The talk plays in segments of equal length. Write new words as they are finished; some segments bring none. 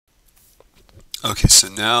Okay, so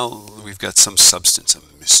now we've got some substance, a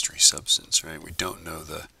mystery substance, right? We don't know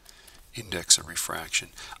the index of refraction.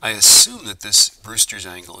 I assume that this Brewster's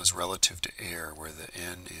angle is relative to air, where the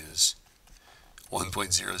n is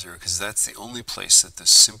 1.00, because that's the only place that the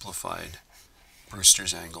simplified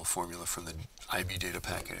Brewster's angle formula from the IB data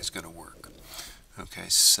packet is going to work. Okay,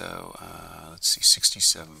 so let's see,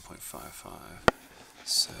 67.55.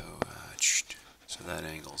 So that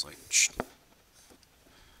angle is like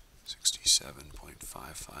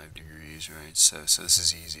 67.55 degrees, right? So this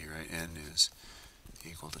is easy, right? N is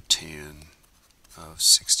equal to tan of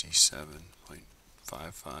 67.55,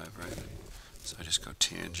 right? So I just go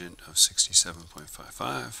tangent of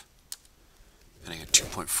 67.55, and I get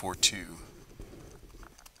 2.42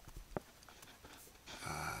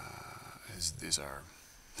 is our,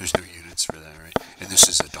 there's no units for that, right? And this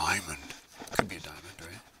is a diamond. Could be a diamond,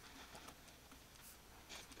 right?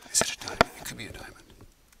 Is it a diamond? It could be a diamond.